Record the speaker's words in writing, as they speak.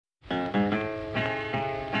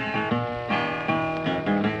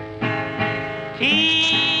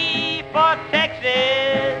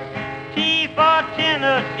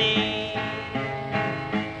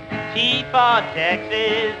for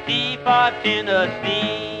Texas, T for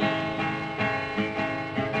Tennessee,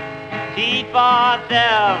 T for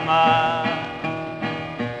Thelma,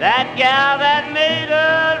 that gal that made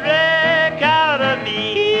a wreck out of me.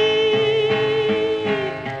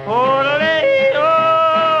 Ole, ole,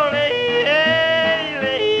 ole.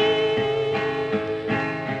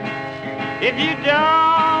 If you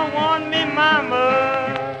don't want me, mama,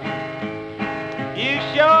 you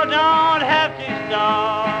sure don't have to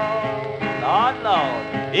stall. Lord, Lord,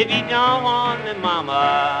 if you don't want me,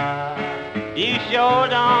 mama, you sure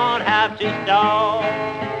don't have to stall.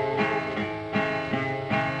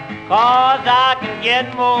 'Cause I can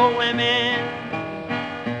get more women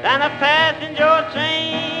than a passenger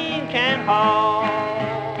train can haul.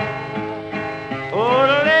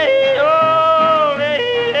 Ole, ole,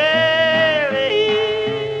 ole.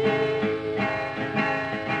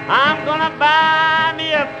 I'm gonna buy me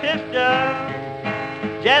a pistol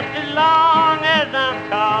just as long as I'm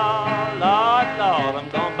tall. Lord, Lord, I'm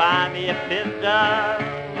gonna buy me a pistol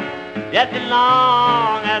just as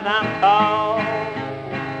long as I'm tall.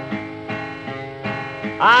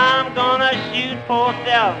 I'm gonna shoot poor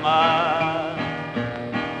Thelma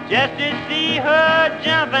just to see her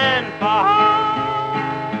jump and fall.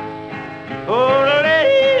 Ole, ole,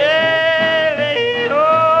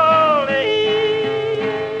 ole.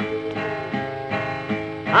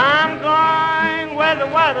 I'm going where the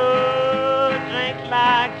water drinks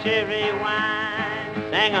like cherry wine.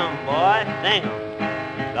 Sing 'em, boy, sing 'em.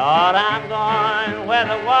 Lord, I'm going where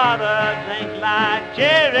the water drinks like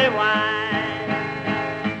cherry wine.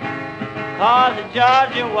 'Cause the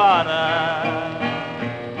Georgia water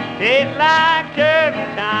tastes like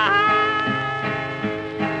turpentine.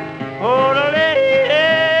 Ole,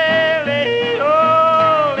 ole,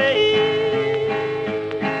 ole.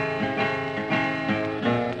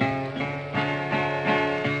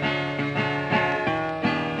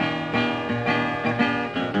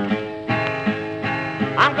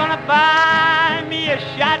 I'm gonna buy me a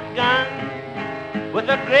shotgun with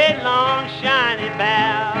a great long shiny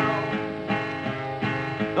barrel.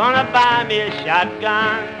 Gonna buy me a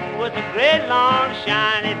shotgun with a great long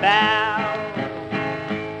shiny barrel.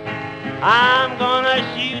 I'm gonna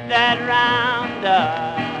shoot that rounder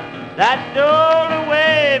that stole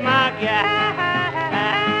away my gal.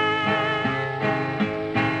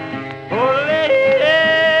 Ole,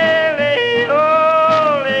 ole,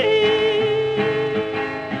 ole.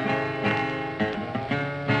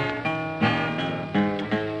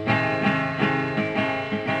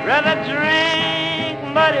 Rather drink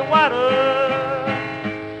muddy water,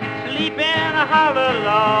 sleep in a hollow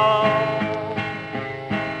log.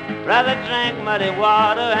 Rather drink muddy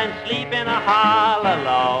water and sleep in a hollow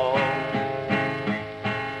log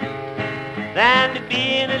than to be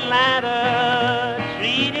in Atlanta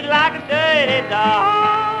treated like a dirty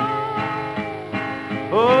dog.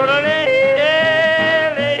 Ole,